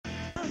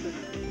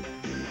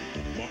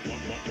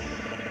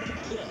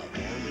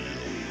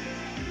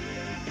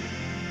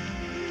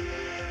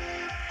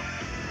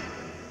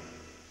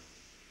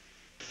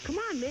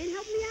man.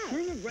 Help me out.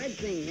 Turn the red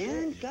thing,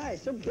 man.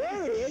 Guys, so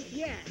there it is.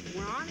 Yeah,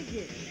 we're on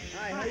again.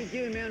 Hi, how you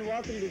doing, man?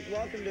 Welcome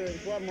to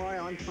Club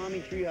Mario. I'm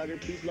Tommy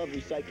Treehugger. Peace, love,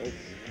 recycle.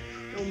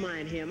 Don't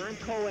mind him. I'm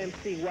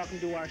co-MC. Welcome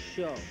to our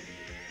show.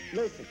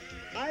 Listen,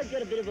 I've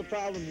got a bit of a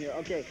problem here.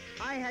 Okay,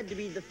 I had to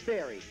be the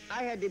fairy.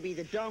 I had to be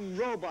the dumb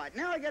robot.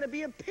 Now I got to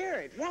be a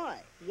parrot.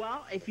 Why?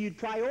 Well, if you'd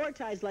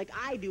prioritize like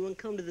I do and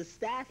come to the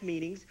staff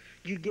meetings,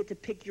 you'd get to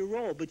pick your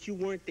role. But you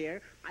weren't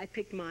there. I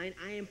picked mine.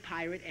 I am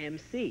Pirate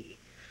MC.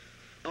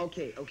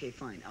 Okay,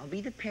 fine. I'll be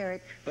the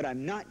parrot, but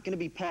I'm not going to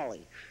be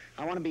Polly.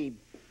 I want to be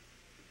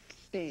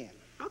Stan.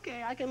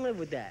 Okay, I can live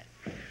with that.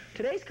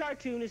 Today's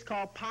cartoon is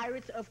called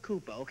Pirates of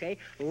Koopa, okay?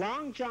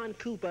 Long John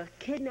Koopa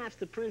kidnaps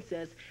the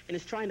princess and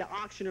is trying to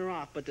auction her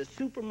off, but the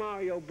Super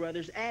Mario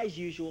Brothers, as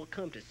usual,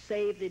 come to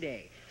save the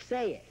day.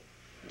 Say it.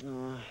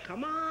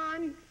 Come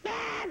on.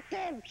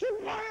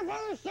 Super Mario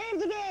Brothers save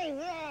the day.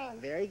 Yeah.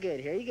 Very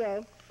good. Here you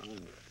go.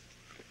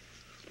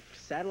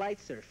 Satellite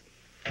surf.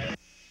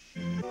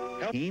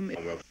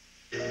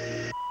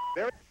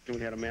 We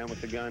had a man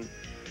with a gun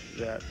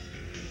that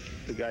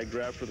the guy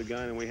grabbed for the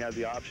gun, and we had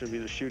the option of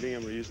either shooting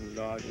him or using the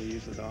dog, and we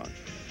used the dog.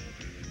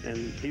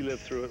 And he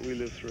lived through it, we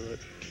lived through it.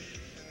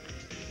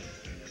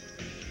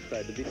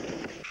 Glad to be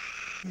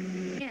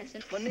Yes.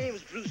 My name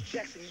is Bruce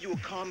Jackson, you will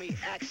call me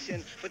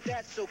Action, but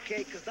that's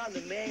okay, cause I'm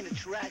the main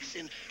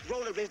attraction.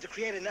 Roller is the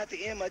creator, not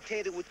the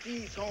imitator. With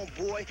these,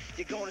 homeboy,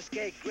 you're gonna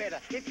skate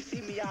greater. If you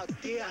see me out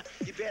there,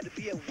 you better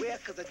be aware,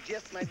 cause I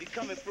just might be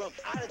coming from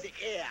out of the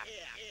air.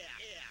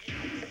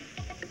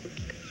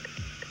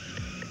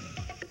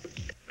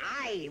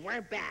 Hi,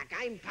 we're back.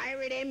 I'm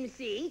Pirate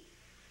MC.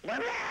 We're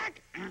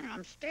back.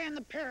 I'm Stan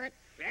the parrot.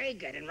 Very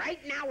good. And right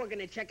now we're going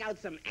to check out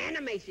some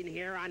animation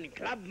here on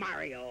Club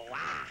Mario.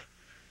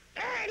 All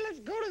right, let's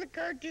go to the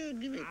cartoon.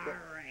 Give me a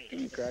cracker. All right. Give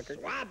me a cracker.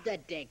 Swab the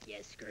dick,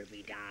 you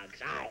scurvy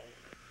dogs. Ow.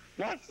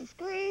 Watch the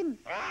screen.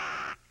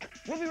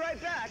 We'll be right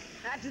back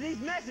after these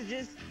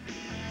messages.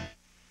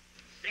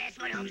 That's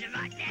what homes are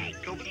like.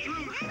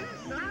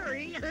 Sorry.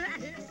 Sorry.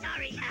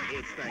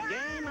 It's the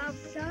game of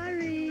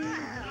Sorry.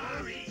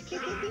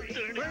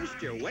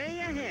 first you're way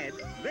ahead,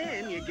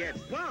 then you get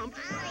bumped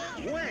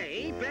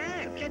way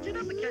back. Catch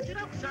it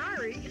up.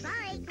 Sorry.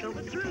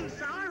 Coming through,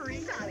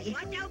 sorry.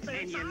 Watch out there.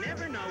 And you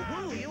never know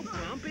who you'll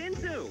bump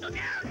into.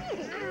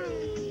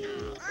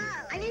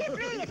 I need a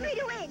three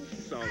to win.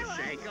 So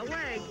shake a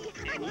leg,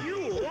 and you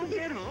will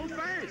get home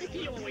first.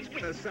 You always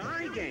win. The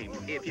sorry game.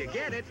 If you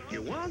get it,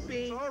 you won't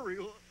be. sorry.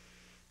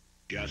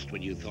 Just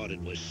when you thought it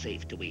was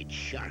safe to eat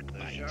shark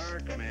bites.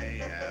 Shark may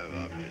have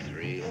up to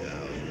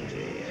 3,000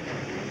 teeth.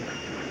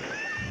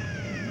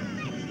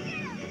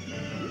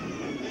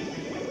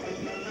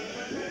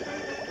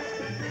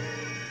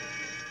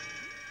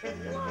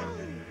 Whoa!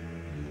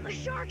 A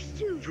shark's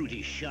tooth.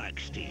 Fruity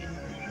shark's teeth.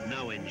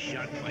 Now in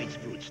Shark Bites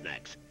fruit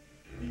snacks.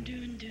 You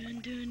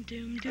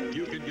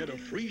can get a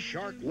free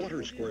shark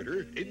water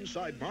squirter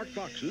inside marked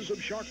boxes of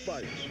Shark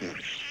Bites.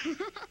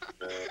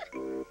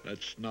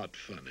 That's not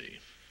funny.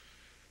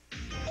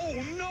 Oh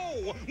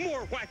no!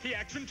 More wacky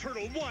action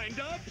turtle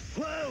wind-ups!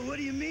 Whoa, what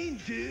do you mean,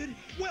 dude?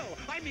 Well,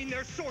 I mean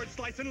there's Sword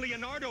Slicin'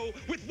 Leonardo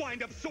with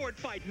wind-up sword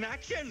fight in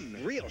action!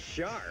 Real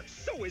sharp.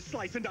 So is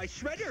Slice and Dice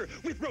Shredder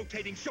with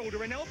rotating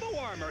shoulder and elbow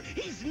armor.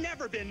 He's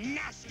never been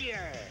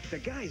nastier! The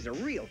guy's a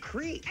real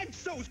creep. And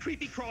so's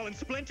Creepy Crawlin'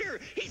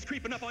 Splinter. He's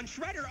creeping up on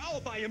Shredder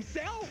all by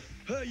himself!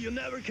 You'll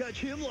never catch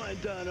him lying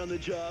down on the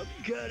job.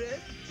 Got it?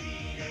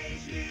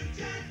 Teenage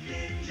Mutant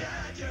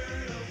Ninja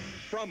Turtles.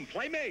 From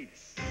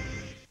Playmates.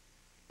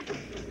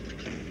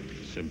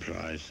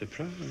 Surprise,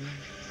 surprise.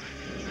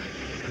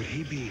 Could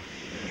he be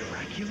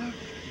Dracula?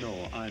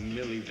 No, I'm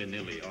Milli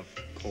Vanilli. Of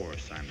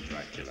course I'm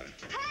Dracula.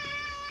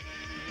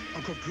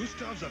 Uncle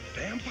Gustav's a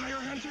vampire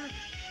hunter?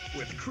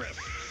 With Chris,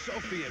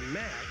 Sophie, and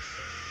Max,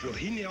 will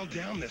he nail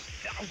down this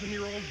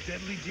 1,000-year-old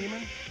deadly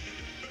demon?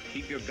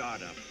 Keep your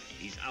guard up.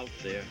 He's out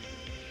there.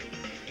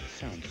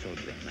 Sounds so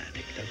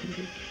dramatic, doesn't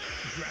it?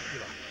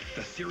 Dracula,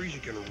 the series you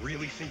can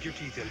really sink your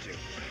teeth into.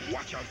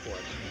 Watch out for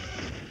it.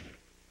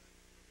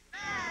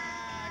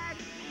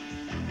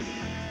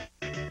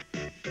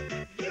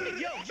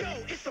 Yo,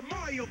 it's the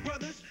Mario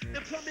Brothers. And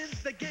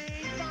plumbing's the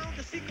game. Found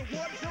the secret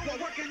water zone while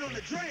working on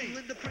the drain.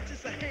 Lend the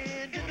princess a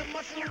hand in the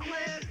mushroom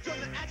land. Join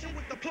the action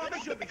with the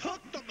plumbers. You'll be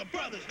hooked on the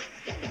brothers.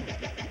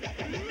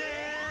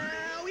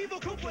 Now, evil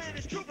Koopa and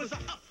his troopers are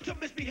up to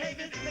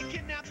misbehaving. They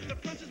kidnap the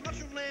princess.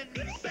 Mushroom land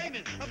needs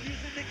saving.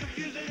 Abusing and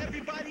confusing.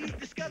 Everybody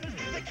discovers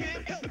they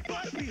can't help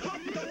but be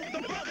hooked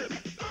on the brothers.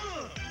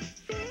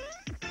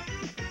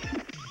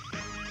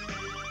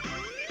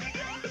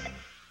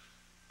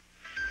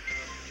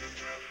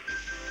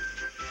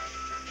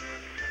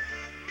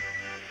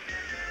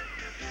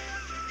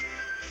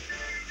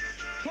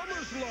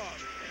 Plumber's Log,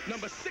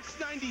 number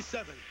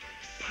 697.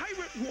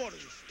 Pirate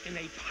waters in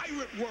a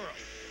pirate world.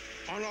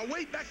 On our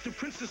way back to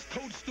Princess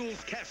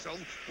Toadstool's castle,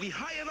 we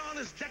hired on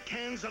as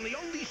deckhands on the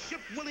only ship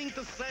willing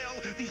to sail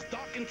these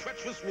dark and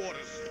treacherous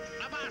waters.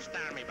 Avast,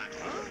 Army Buck.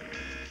 Huh?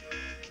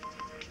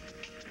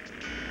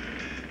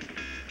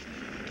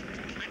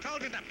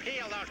 told you to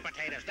peel those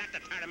potatoes, not to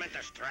turn them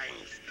into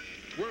strings.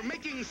 We're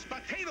making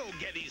potato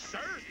geddies, sir.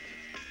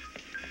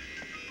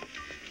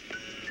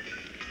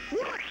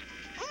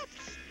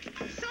 Oops!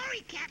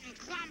 Sorry, Captain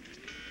Clump.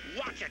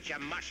 Watch it, you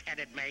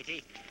mush-headed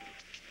matey.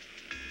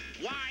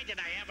 Why did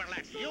I ever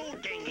let you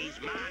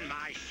dingies man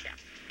my ship?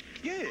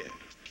 Yeah.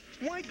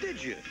 Why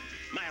did you?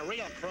 My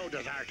real crew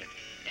deserted.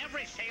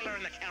 Every sailor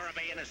in the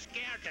Caribbean is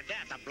scared to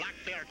death of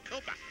Blackbeard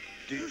Koopa.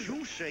 Did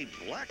you say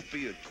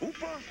Blackbeard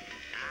Koopa?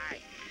 Aye.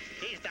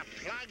 He's the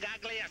plug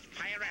ugliest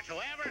pirate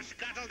who ever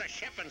scuttled a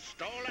ship and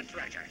stole a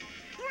treasure.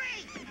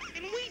 Great!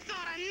 And we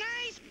thought a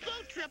nice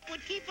boat trip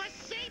would keep us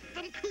safe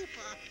from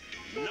Koopa.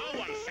 No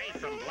one's safe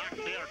from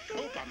Blackbeard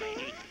Koopa,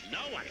 matey. No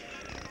one.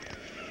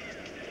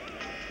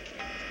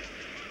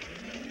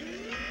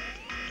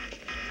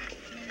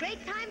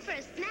 Great time for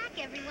a snack,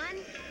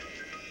 everyone.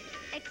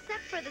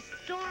 Except for the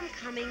storm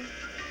coming.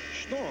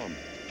 Storm?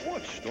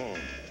 What storm?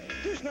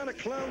 There's not a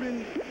cloud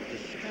in the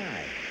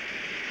sky.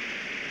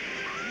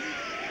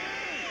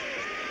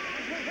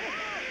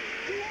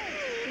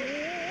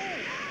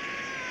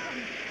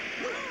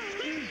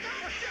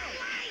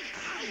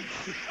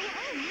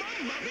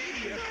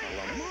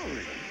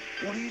 Calamari.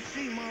 What do you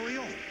see,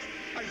 Mario?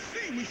 I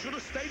see we should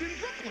have stayed in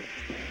Brooklyn.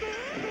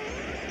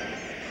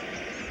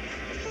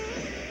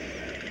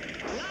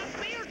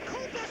 Blackbeard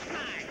Koopa's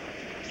time.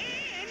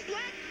 And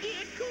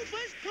Blackbeard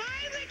Koopa's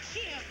pirate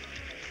ship.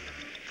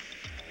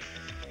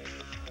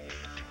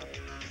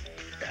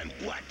 And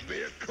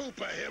Blackbeard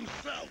Koopa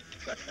himself.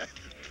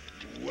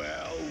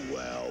 Well,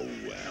 well,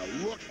 well,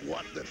 look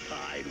what the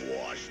tide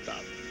washed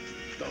up.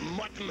 The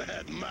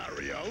mutton-head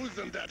Marios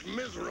and that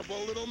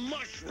miserable little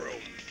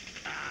mushroom.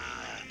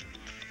 Ah,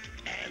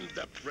 and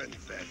the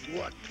princess.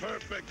 What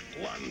perfect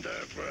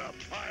plunder for a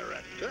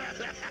pirate.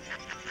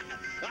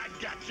 I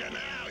got you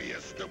now, you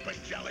stupid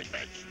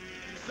jellyfish.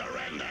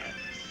 Surrender.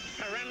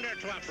 Surrender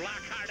to a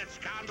black-hearted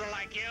scoundrel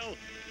like you?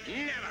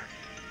 Never.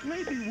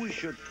 Maybe we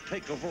should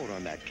take a vote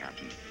on that,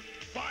 Captain.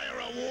 Fire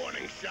a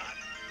warning shot.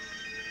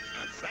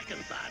 On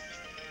second thought,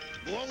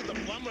 blow the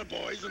plumber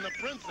boys and the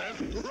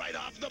princess right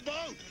off the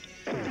boat.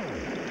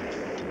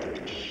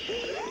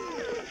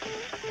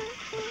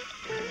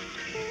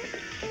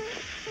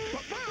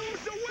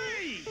 Bombs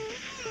away!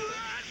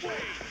 That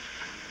way!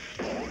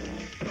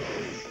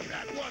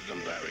 That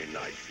wasn't very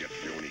nice, you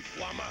puny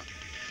plumber.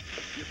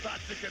 You thought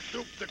you could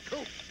dupe the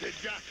coop, did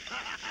ya?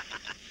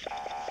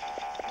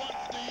 What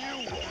do you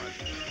want?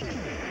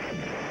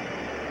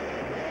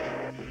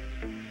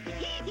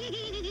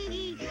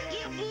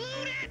 You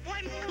blew that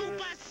one,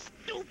 Koopa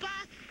Stoopa!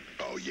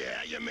 Oh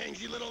yeah, you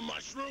mangy little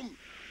mushroom?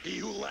 He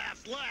who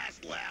laughs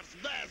last laughs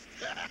best.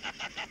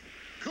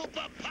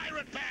 Koopa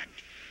Pirate Pack,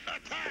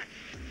 attack!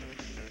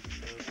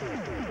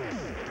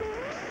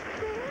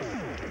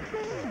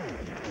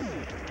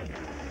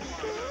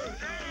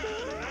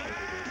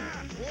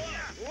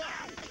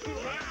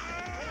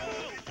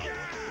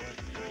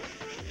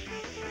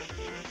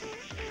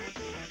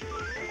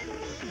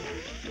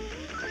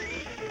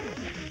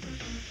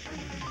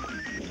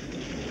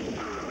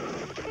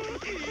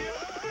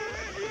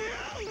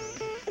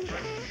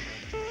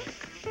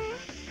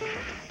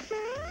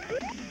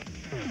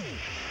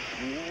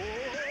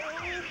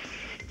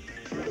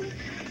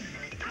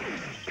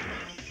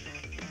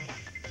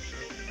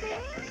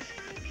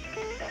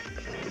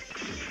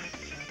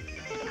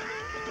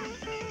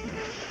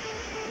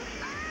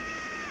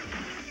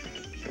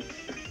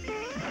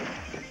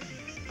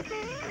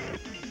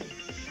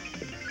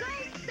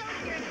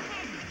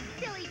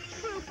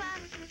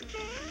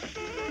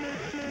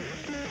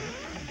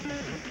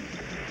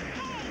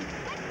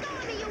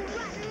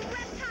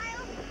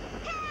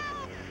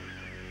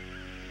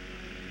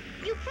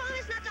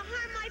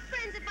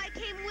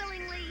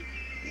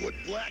 Would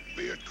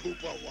Blackbeard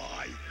Koopa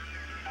lie?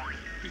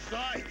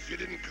 Besides, you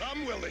didn't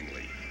come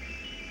willingly.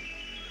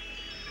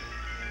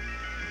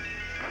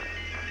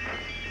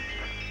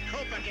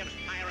 Koopa gives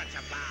pirates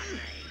a bad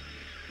name.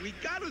 We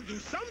gotta do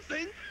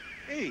something.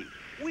 Hey,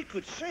 we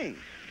could sing.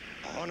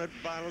 100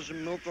 bottles of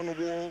milk on the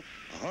wall,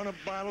 100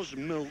 bottles of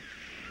milk.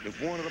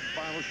 If one of the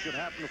bottles should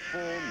happen to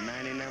fall,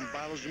 99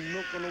 bottles of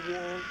milk on the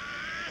wall.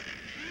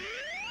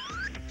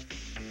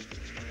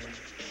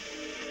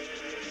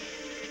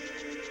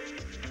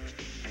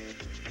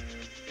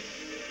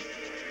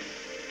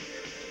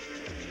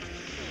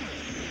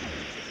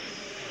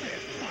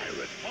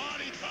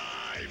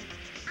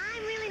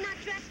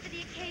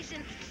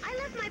 I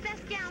left my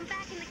best gown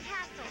back in the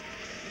castle.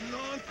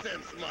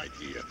 Nonsense, my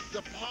dear.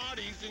 The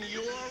party's in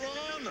your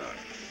honor.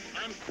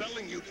 I'm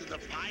selling you to the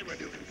pirate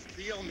who can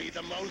steal me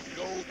the most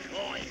gold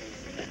coins.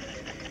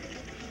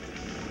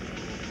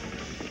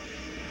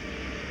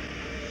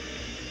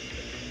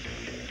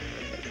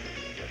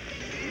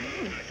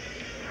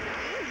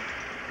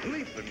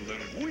 Leaping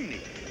linguini.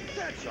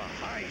 That's a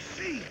high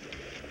sea.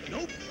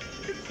 Nope,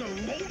 it's a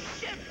low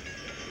ship.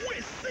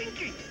 We're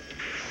sinking.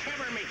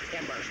 Shiver me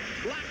timbers.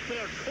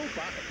 Blackbeard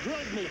Koopa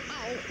drilled me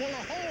hull full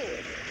of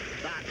holes.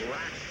 That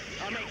rat.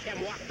 I'll make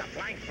him walk the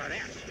plank for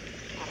this.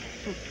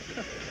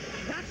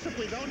 That's if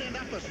we don't end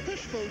up as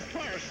fish food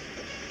first.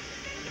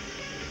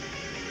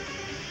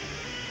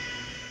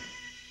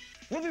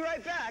 We'll be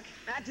right back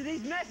after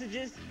these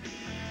messages.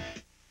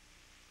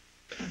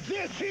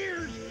 This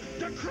here's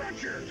the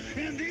Cruncher,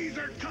 and these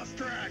are Tuff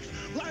Trax,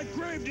 like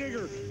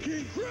Gravedigger,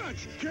 King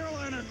Crunch,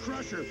 Carolina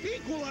Crusher,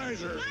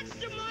 Equalizer.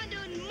 Monster Mondo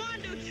and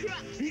Mondo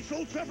Trucks. Each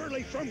sold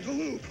separately from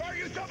Galoob. Are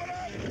you jumping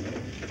up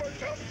for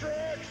Tuff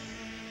Trax?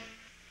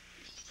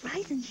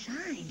 Rise and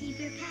shine.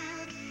 Peeper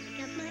Pals,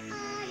 got my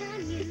eye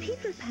on you. The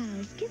Peeper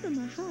Pals, give them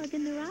a hug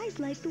and their eyes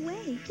light the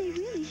way. They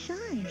really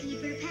shine.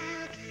 Peeper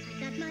Pals,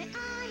 got my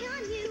eye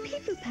on you. The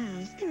Peeper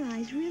Pals, their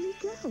eyes really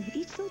glow.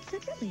 Each sold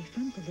separately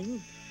from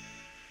Galoob.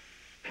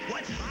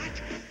 What's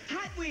hot?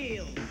 Hot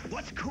Wheels.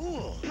 What's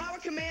cool? Power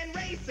Command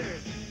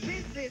Racers.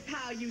 This is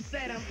how you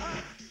set them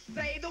up.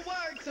 Say the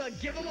word to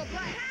give them a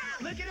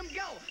blast. Look at them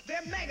go.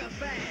 They're mega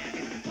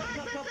fast.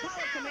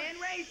 Power Command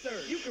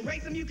Racers. You can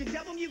race them, you can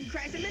jump them, you can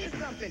crash them into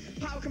something.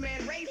 Power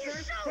Command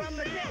Racers from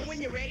the Mattel. When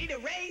you're ready to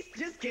race,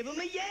 just give them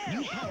a yell.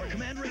 New Power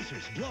Command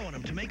Racers. Blowing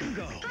them to make them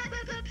go. Power.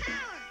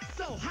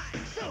 So hot.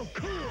 So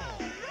cool.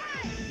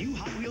 New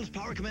Hot Wheels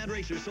Power Command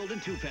Racers sold in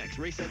 2-packs.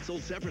 Race sets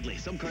sold separately.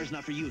 Some cars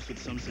not for use with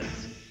some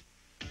sets.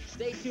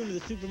 Stay tuned to the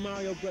Super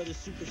Mario Brothers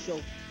Super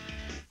Show.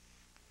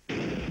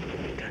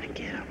 Gonna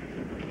get him.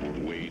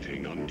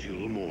 Waiting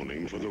until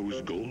morning for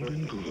those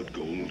golden good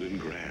golden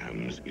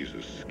grams is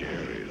a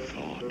scary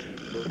thought.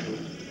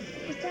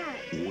 What's that?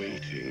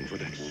 Waiting for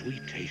that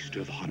sweet taste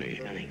of honey.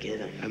 Gonna get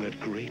him. And that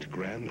great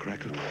graham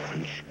cracker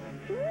crunch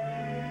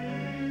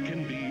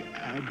can be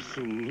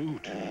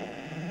absolute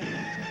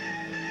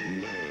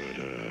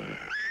murder.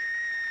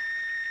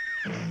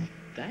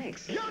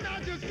 Thanks. You're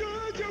not just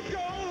good, you're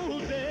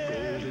golden.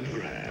 Golden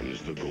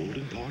grams, the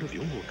golden part of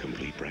your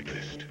complete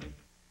breakfast.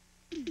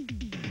 If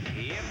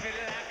you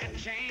like a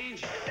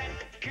change that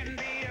can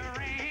be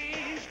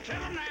arranged,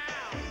 tell them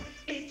now.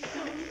 It's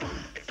so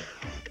box.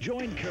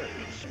 Join Kurt,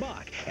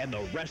 Spock, and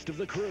the rest of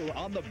the crew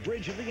on the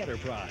bridge of the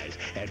Enterprise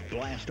and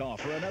blast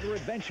off for another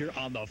adventure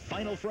on the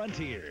final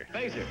frontier.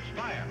 Phasers,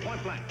 fire,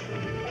 point blank.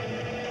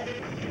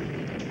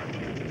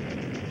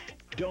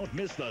 Don't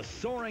miss the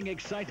soaring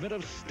excitement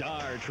of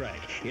Star Trek.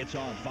 It's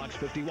on Fox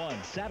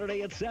 51,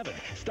 Saturday at 7.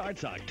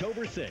 Starts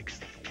October 6th.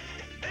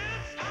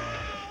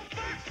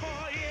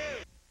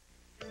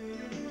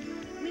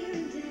 We're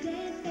into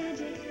dance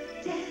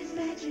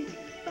magic,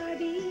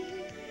 Barbie.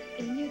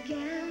 In your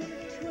gown,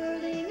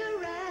 twirling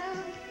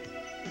around.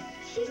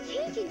 She's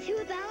changing to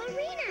a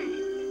ballerina.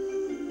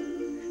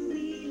 Ooh,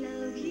 we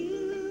love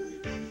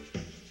you.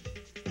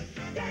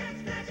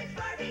 Dance magic,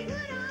 Barbie.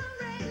 Put on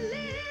red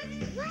lips.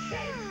 Wow.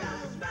 Shake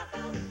those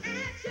ruffles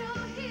at your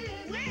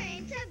hips. We're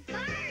into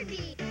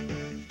Barbie.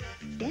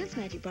 Dance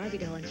Magic Barbie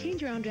doll and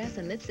change your own dress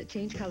and lips that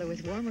change color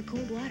with warm or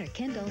cold water.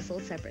 Ken dolls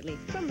sold separately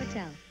from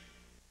Mattel.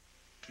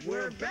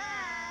 We're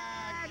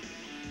back!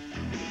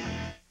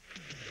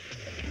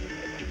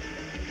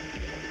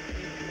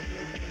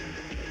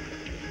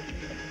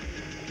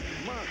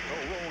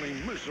 Macaroni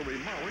Misery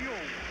Mario.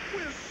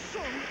 We're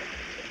sunk.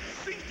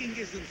 Sinking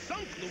isn't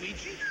sunk,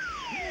 Luigi.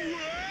 Whoa!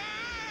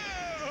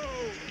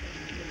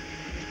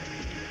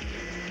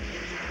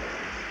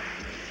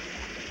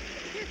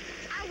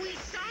 Are we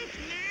sunk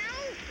now?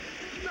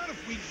 Not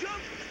if we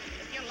jump.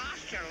 You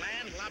lost your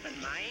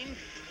land-loving mind.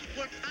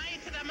 We're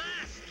tied to the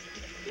mast.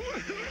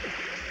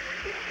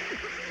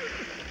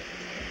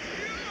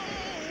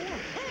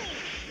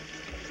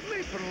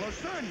 Leaping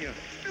lasagna.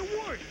 It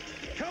worked.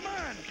 Come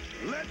on,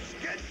 let's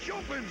get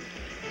jumping.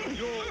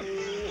 Yo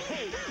ho,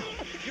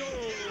 yo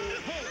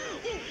ho,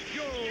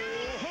 yo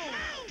ho.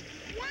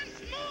 Once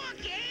more,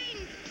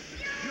 gang.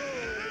 Yo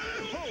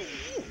ho,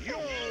 yo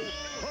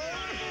ho.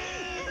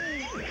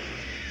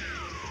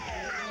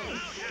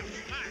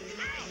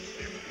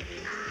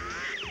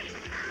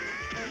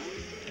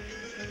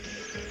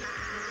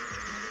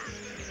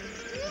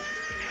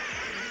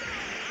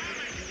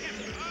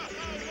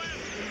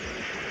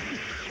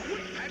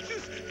 Quick,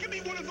 Patches, give me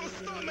one of those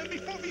starmen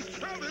before these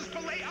trouters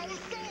fillet our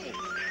souls.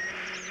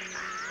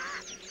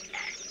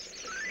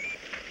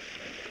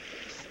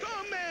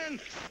 Starman,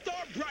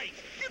 Star Bright.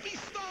 Give me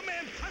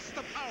Starman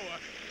Pasta Power.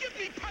 Give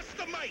me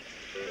Pasta Might.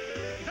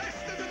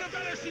 Faster than a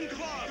vanishing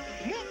cloud.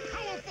 More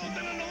powerful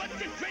than an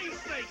electric drain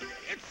snake.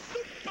 It's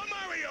Super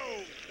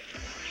Mario.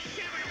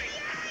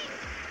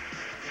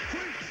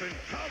 Crimson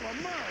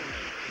Calamari.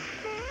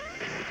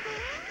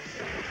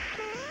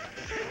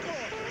 Take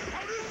off,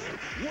 trouters.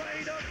 Way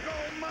to go,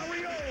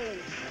 Mario.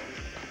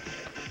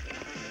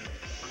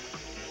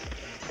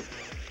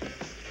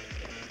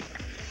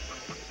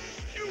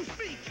 Excuse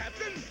me,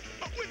 Captain,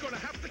 but we're gonna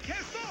have to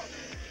cast off.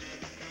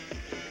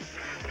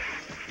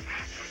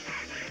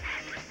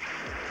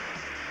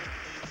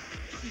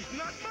 She's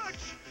not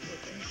much, but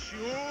she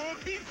sure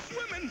keeps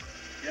swimming.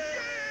 Yay!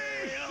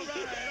 All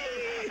right,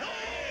 all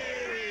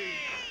right.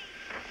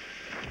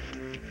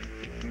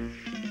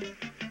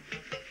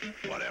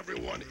 But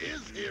everyone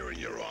is here in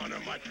your honor,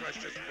 my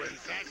precious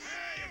princess.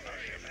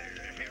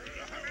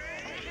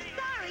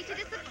 Sorry to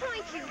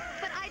disappoint you,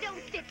 but I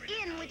don't fit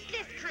in with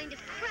this kind of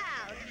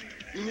crowd.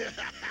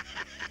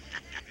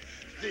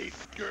 These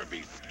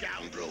scurvy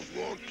scoundrels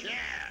won't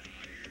care.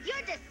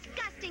 You're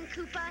disgusting,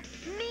 Koopa.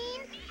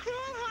 Mean,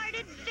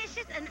 cruel-hearted,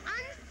 vicious, and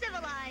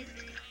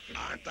uncivilized.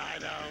 Aren't I,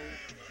 though?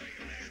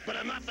 But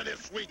enough of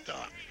this sweet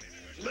talk.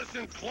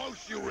 Listen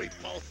close, you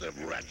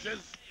repulsive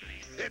wretches.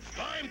 It's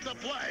time to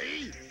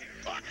play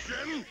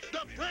Auction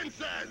the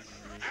Princess.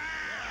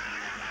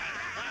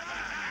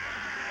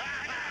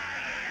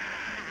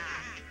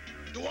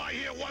 Do I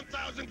hear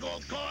 1,000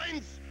 gold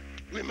coins?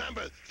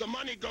 Remember, the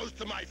money goes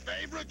to my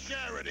favorite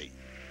charity,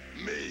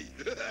 me.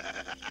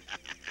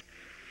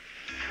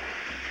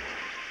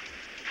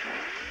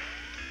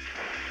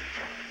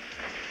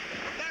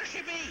 There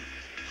she be.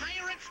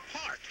 Pirate's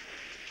Port.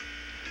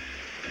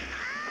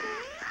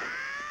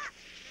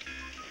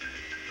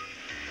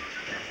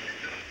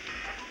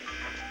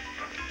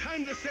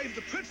 Time to save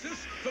the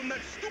princess from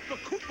that stupid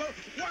Koopa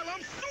while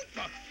I'm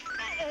super.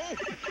 Uh-oh.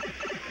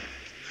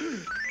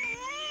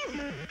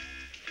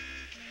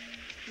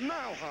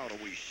 Now how do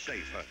we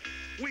save her?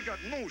 We got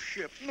no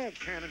ship, no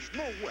cannons,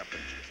 no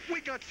weapons.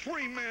 We got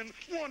 3 men,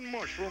 1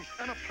 mushroom,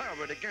 and a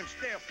parrot against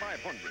their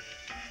 500.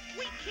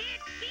 We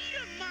can't beat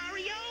him,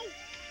 Mario.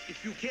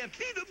 If you can't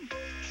beat him,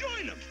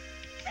 join him.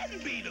 Then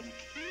beat him.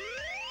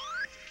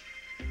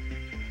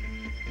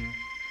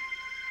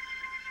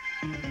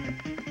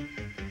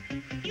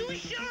 You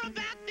sure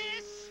about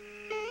this?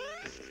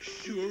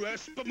 Sure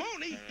as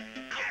Spumoni.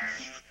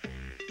 Ouch!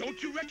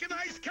 Don't you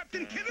recognize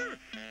Captain Kidder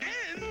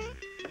and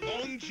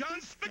Long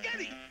John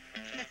Spaghetti?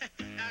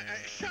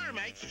 Sure,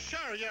 mates.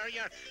 Sure,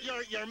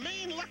 you're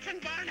mean-looking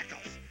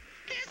barnacles.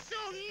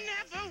 This'll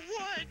never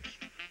work.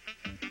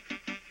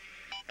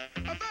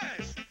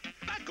 Avast!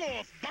 Back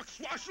off,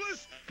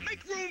 buck-swashlers!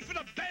 Make room for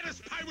the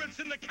baddest pirates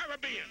in the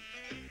Caribbean!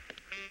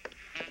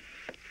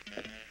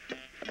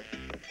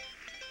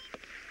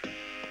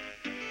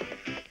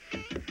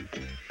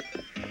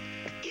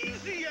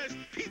 Easy as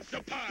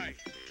pizza pie!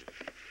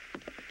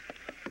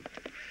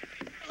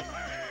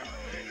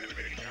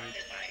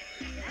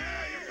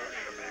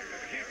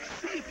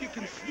 See if you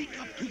can sneak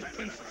up to the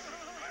princess.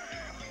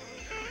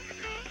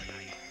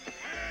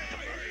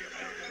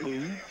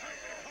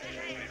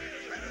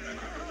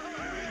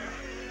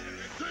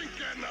 Sink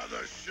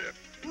another ship,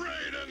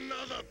 raid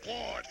another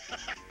port.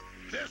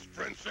 This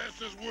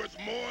princess is worth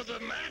more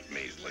than that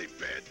measly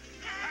bid.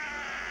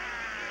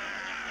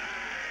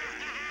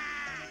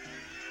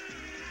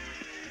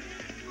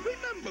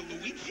 Remember,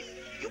 Luigi,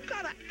 you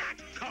gotta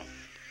act tough.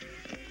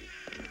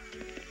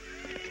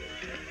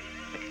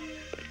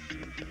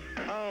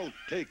 I'll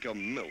take a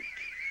milk.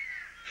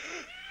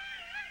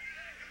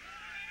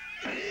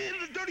 In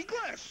the dirty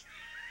glass.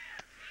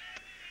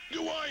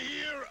 Do I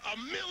hear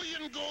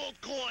 1,000,000 gold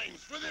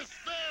coins for this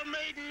fair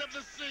maiden of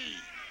the sea?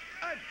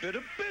 I'd bid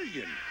 1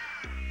 billion.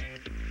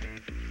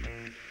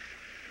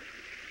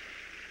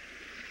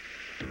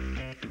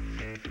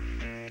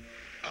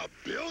 $1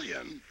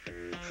 billion?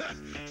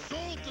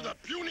 Sold to the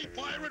puny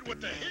pirate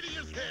with the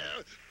hideous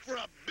hair for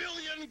 1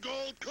 billion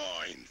gold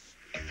coins.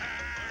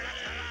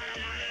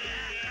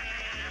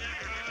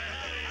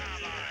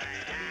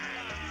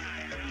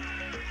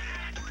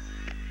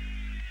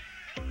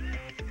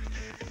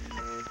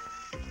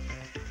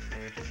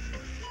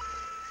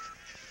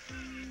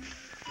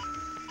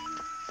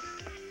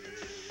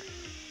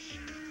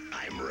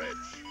 I'm rich.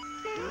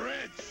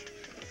 Rich.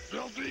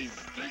 Filthy,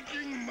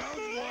 stinking,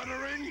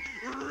 mouth-watering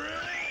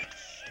rich.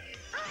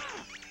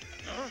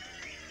 Huh?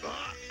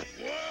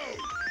 Whoa.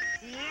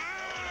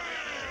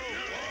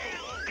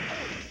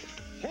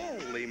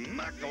 Holy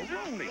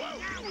macaroni! Whoa!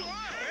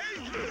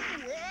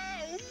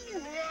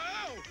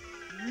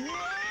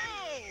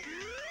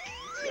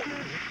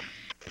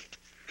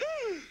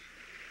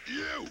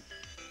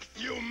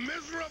 You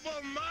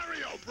miserable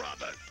Mario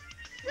brothers!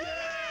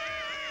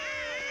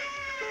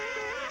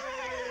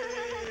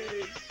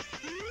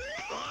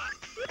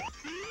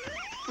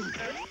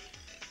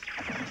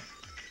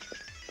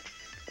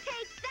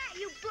 Take that,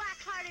 you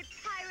black-hearted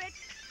pirate!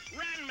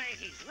 Run,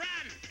 mateys,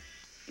 run!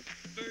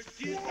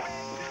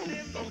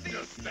 Don't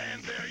just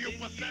stand there, you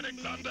pathetic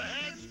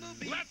thunderheads!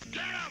 Let's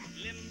get 'em!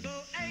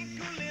 Limbo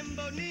ankle,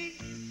 limbo knee,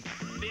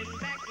 bend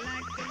back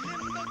like the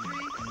limbo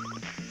tree.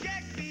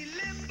 Jack be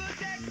limbo,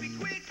 Jack be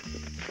quick.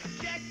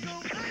 Jack go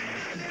under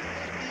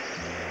limbo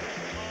stick.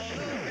 All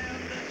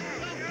around the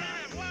limbo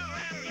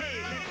rock. Hey,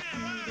 let's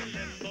do the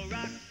limbo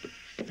rock.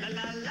 La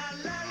la la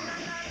la la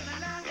la la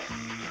la.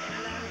 La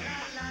la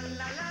la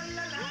la la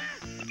la la.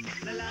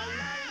 La la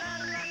la la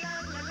la la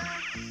la la.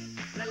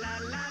 La la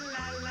la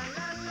la la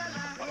la la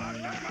la.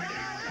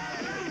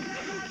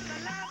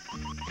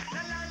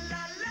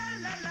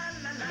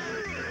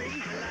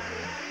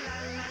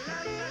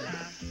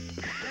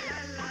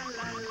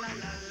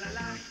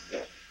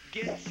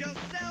 Get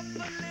yourself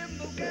a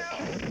limbo girl.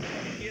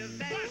 Give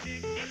that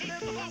chick a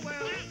limbo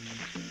whirl.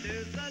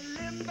 There's a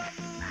limbo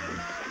move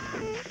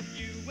along.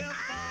 You will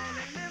fall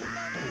in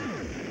limbo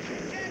move.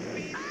 Jack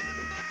be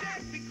limbo,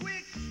 Jack be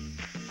quick.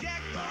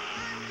 Jack go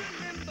under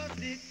limbo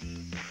stick.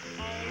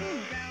 All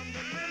around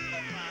the limbo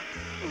rock.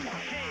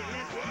 Hey,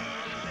 let's do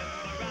the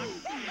limbo rock.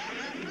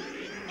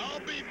 I'll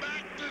be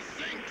back to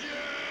sink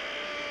you!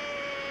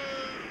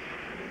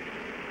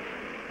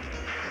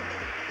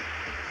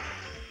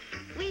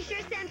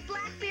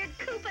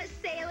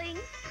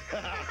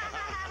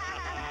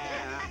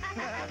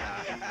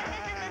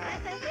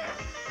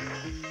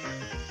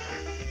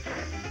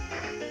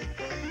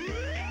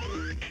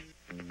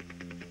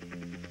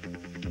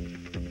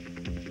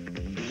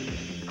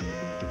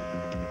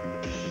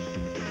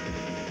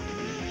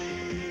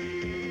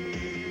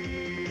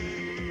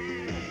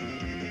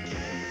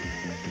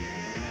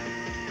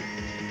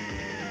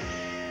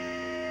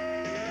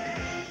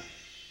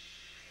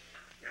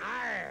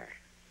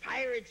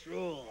 Pirates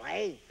rule,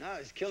 eh? No,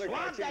 it's killer Swab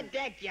cartoon. the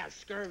deck, you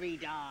scurvy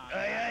dog. Aye,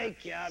 aye,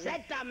 Captain.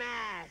 Set the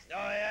mast.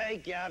 Aye,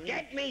 aye, Captain.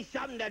 Get me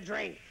something to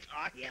drink.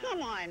 Oh,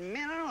 come on,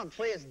 man. I don't want to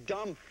play this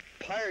dumb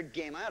pirate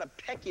game. I ought to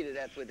peck you to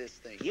death with this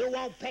thing. You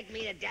won't peck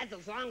me to death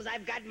as long as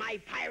I've got my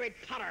pirate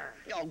putter.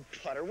 Oh,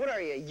 putter. What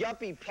are you, a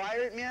yuppie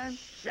pirate, man?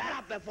 Shut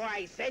up before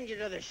I send you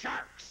to the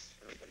sharks.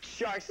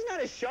 Sharks? It's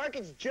not a shark.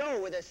 It's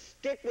Joe with a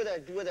stick with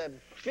a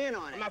fin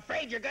on it. I'm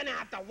afraid you're going to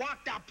have to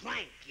walk the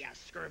plank, you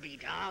scurvy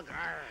dog.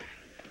 Arr.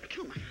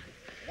 Come on.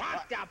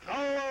 Walk the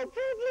plank. Oh,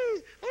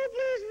 please. Oh,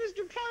 please,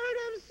 Mr. Pirate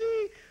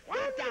MC.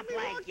 Walk the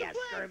plank, you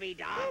scurvy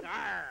dog.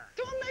 Arr.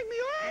 Don't make me.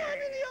 Oh, I'm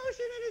in the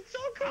ocean and it's so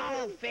cold.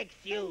 I'll fix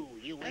you,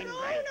 you ingrate.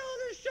 I know,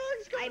 there's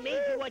sharks coming. I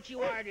made you what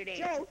you are today.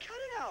 Joe, cut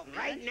it out, man.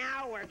 Right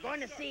now, we're going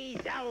to see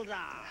Zelda.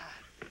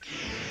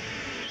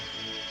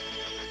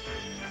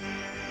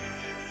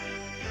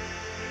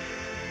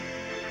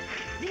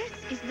 This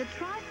is the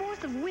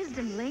Triforce of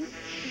Wisdom, Link.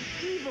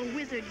 The evil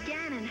wizard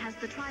Ganon has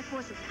the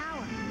Triforce of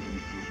Power.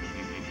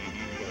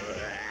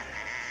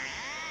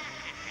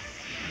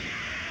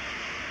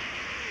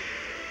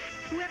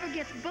 Whoever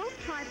gets both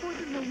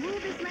Triforces will rule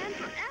this land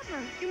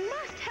forever. You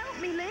must help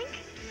me, Link.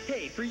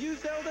 Hey, for you,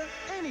 Zelda,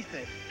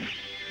 anything.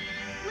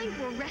 Link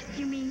will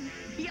rescue me.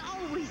 He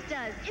always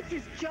does. It's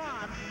his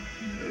job.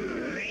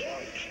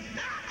 Link?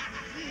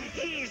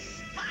 He's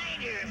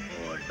spider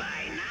food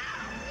by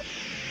now.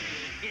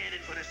 Get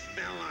it, put a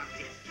spell on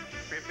you.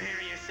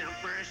 Prepare yourself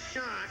for a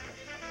shock.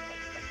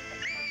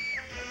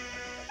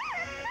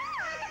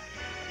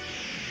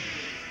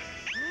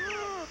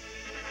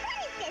 What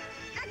is this,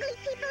 ugly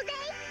people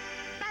day?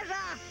 Buzz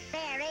off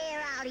there,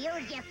 here, I'll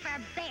use you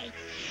for bait.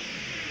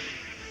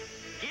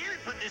 Get it,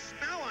 put this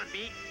spell on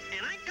me,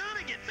 and I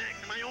gotta get back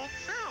to my old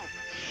self.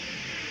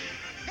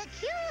 The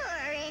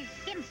cure is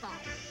simple.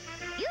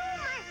 You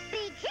must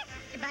be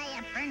kissed by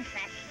a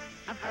princess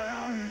of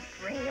her own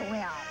free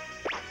will.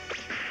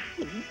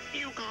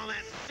 You call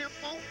that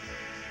simple?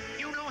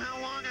 You know how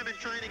long I've been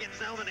trying to get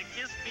Zelda to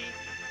kiss me?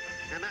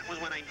 And that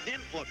was when I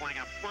didn't look like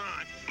a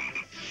frog.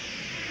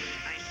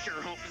 I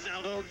sure hope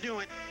Zelda will do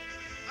it.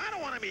 I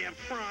don't want to be a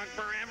frog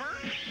forever.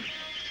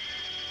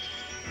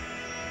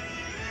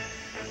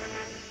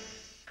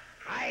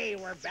 Hi,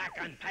 we're back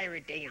on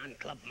Pirate Day on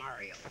Club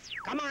Mario.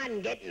 Come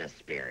on, get in the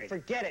spirit.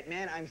 Forget it,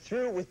 man. I'm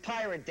through with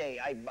Pirate Day.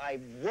 I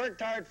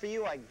worked hard for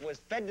you. I was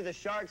fed to the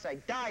sharks. I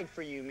died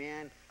for you,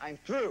 man. I'm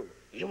through.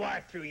 You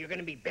are through. You're going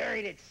to be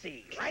buried at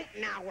sea. Right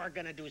now, we're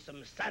going to do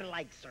some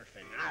satellite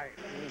surfing. All right.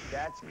 At least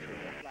that's cool.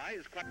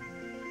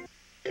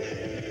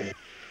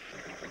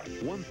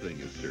 One thing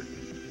is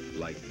certain.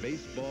 Like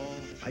baseball,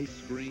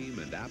 ice cream,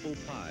 and apple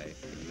pie,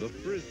 the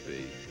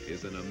Frisbee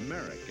is an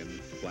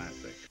American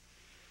classic.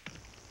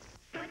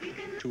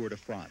 Tour de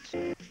France.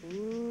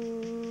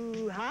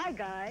 Ooh, hi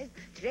guys.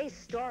 Today's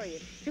story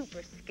is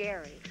super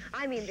scary.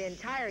 I mean, the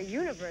entire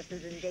universe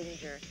is in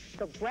danger.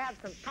 So grab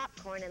some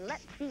popcorn and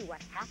let's see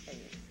what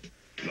happens.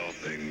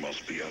 Nothing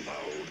must be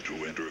allowed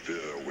to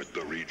interfere with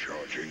the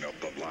recharging of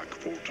the black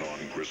photon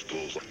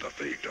crystals. The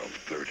fate of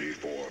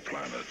 34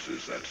 planets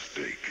is at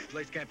stake.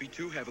 Place can't be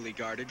too heavily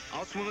guarded.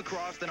 I'll swim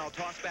across, then I'll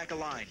toss back a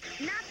line.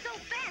 Not so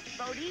fast,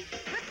 Bodie.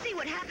 Let's see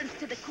what happens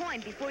to the coin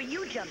before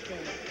you jumped in.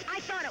 I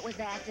thought it was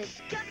acid.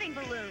 Jumping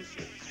balloons.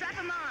 Strap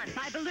them on.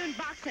 My balloon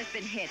box has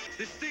been hit.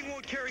 This thing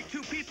won't carry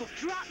two people.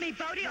 Drop me,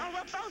 Bodie, or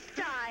we'll both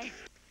die.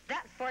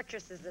 That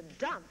fortress is a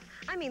dump.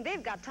 I mean,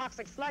 they've got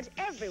toxic sludge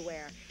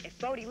everywhere. If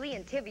Bodie Lee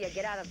and Tivia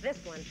get out of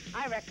this one,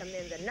 I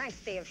recommend a nice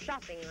day of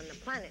shopping on the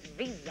planet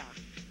Visa.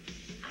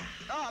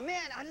 Oh,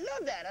 man, I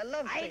love that. I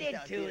love I did,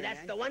 too. Here, That's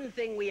man. the one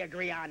thing we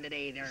agree on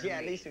today. There, Yeah,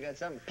 at least we got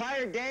something.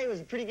 Pirate Day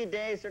was a pretty good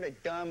day. Sort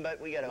of dumb, but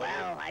we got a...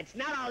 Well, it's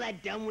not all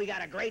that dumb. We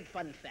got a great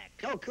fun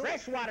fact. Oh, cool.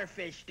 Freshwater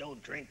fish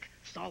don't drink.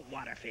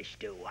 Saltwater fish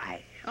do.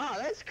 Why? Oh,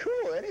 that's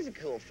cool. That is a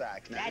cool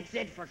fact, man. That's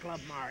it for Club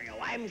Mario.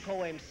 I'm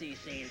Co-MC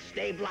saying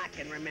stay black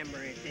and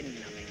remember it's in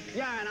nothing.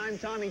 Yeah, and I'm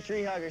Tommy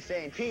Treehugger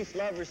saying peace,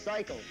 love,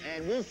 recycle.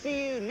 And we'll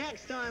see you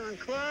next time on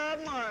Club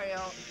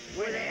Mario.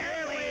 Where the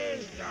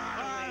airwaves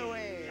are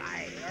waves.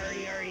 Aye,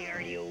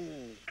 you.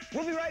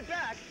 We'll be right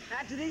back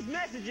after these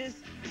messages.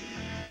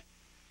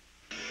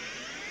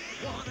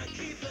 Wanna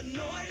keep the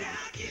noise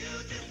out, you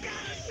just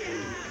gotta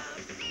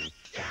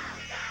shout.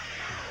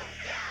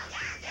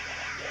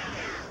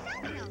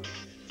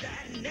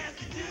 That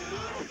nasty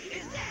dude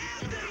is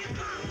after your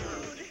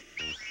food.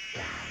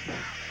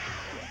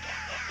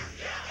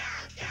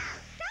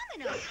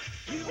 Domino's.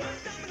 You want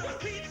Domino's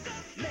pizza?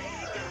 Make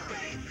a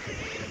great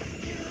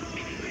scene. You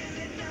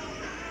really know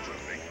how.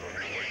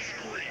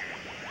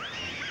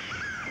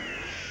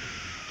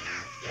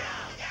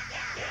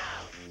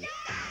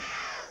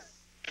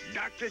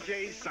 Dr.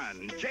 J's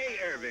son, Jay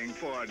Irving,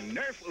 for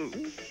Nerf Oop.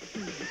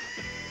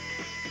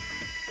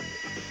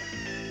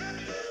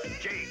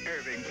 Jay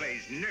Irving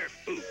plays Nerf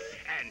Oop,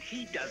 and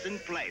he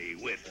doesn't play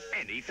with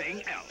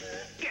anything else.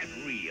 Get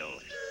real.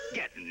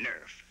 Get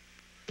Nerf.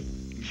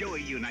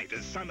 Joey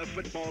Unitas, son of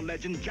football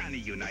legend Johnny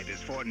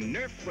Unitas, for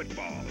Nerf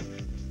football.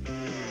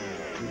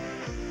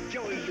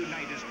 Joey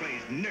Unitas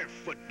plays Nerf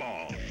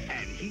football,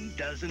 and he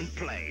doesn't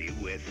play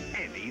with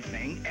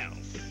anything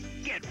else.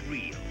 Get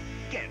real.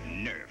 Get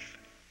Nerf.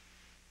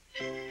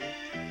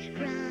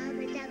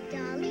 Rub-a-dub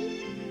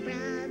dollies,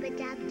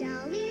 rub-a-dub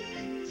dollies.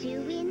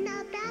 Two in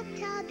the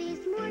bathtub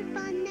is more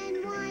fun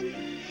than one.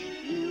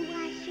 You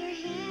wash your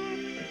hair,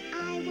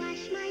 I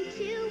wash mine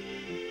too.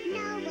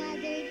 No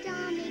other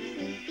doll makes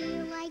me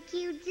feel like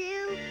you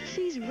do.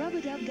 She's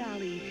Rub-a-Dub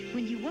Dolly.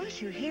 When you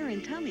wash your hair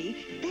and tummy,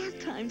 bath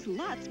time's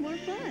lots more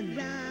fun.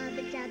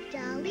 Rub-a-dub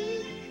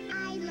Dolly,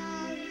 I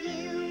love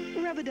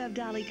you. Rub-a-Dub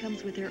Dolly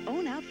comes with her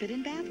own outfit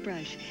and bath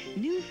brush.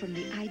 New from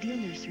the Ideal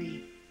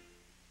Nursery.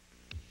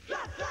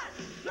 Fluff, fluff,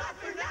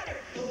 fluffernutter.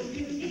 Oh,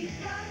 you need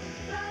fluff,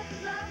 fluff,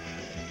 fluff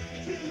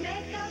to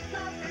make a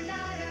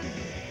fluffernutter.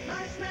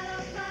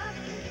 Marshmallow fluff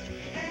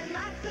and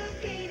lots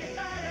of peanut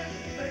butter.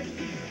 First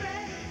you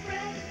spread,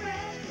 spread,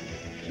 spread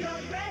your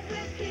bread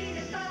with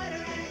peanut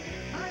butter and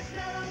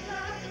marshmallow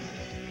fluff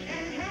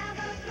and have a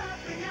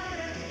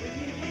fluffernutter. When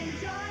you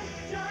enjoy,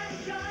 joy,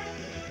 joy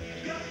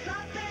your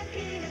fluff and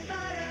peanut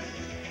butter,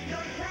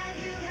 you're glad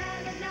you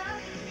have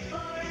enough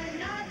for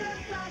another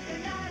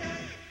fluffernutter.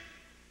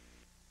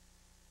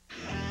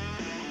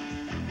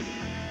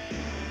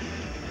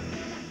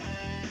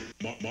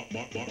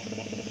 Mario.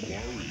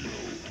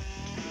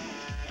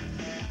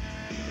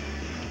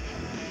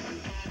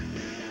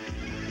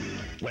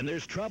 When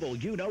there's trouble,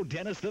 you know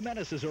Dennis the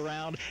Menace is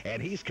around,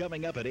 and he's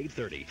coming up at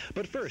 8:30.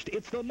 But first,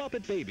 it's the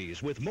Muppet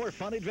Babies with more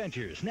fun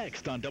adventures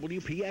next on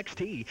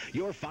WPXT,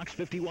 your Fox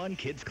 51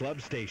 Kids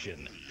Club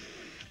station.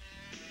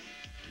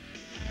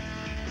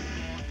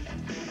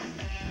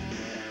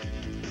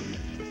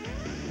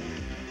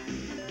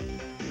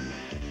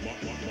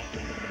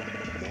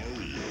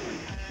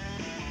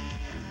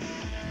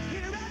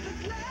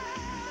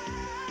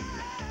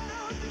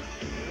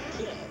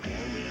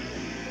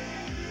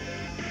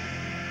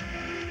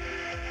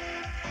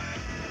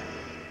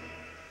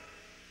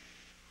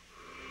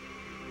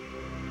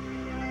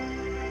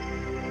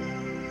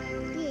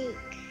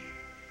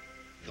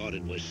 Thought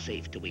it was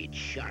safe to eat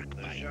shark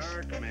bites. The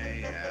shark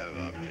may have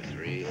up to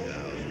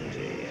 3,000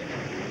 teeth.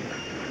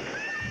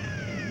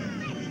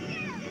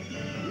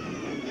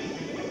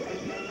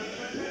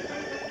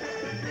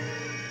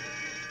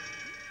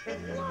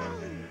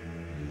 Whoa!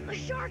 A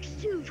shark's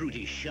tooth.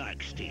 Fruity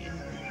shark's teeth.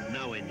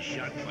 Now in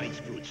Shark Bites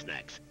fruit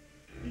snacks.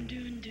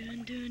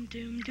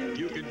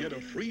 You can get a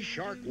free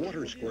shark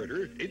water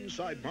squirter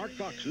inside marked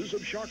boxes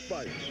of Shark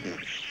Bites.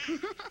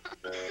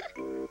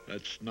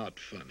 That's not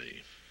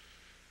funny.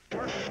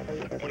 1 out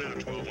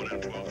of 12, 1 out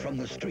of 12. From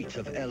the streets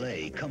of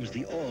L.A. comes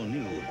the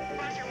all-new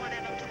Roger, 1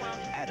 Adam 12.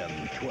 Adam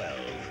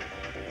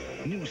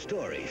 12. New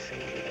stories.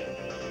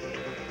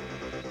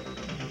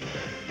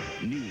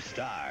 New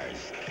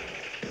stars.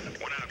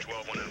 1 out of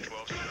 12, 1 out of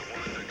 12. 1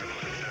 attack on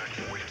attack,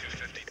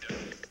 4250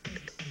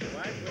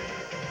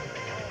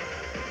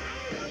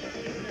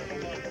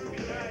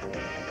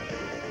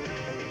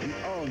 The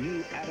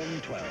all-new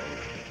Adam 12.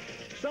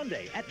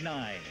 Sunday at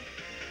 9.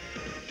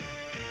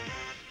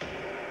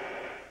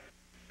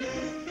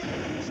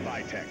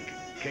 Spy Tech,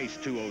 case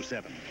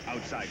 207.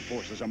 Outside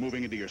forces are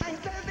moving into your... My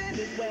servant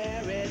is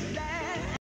where it's at.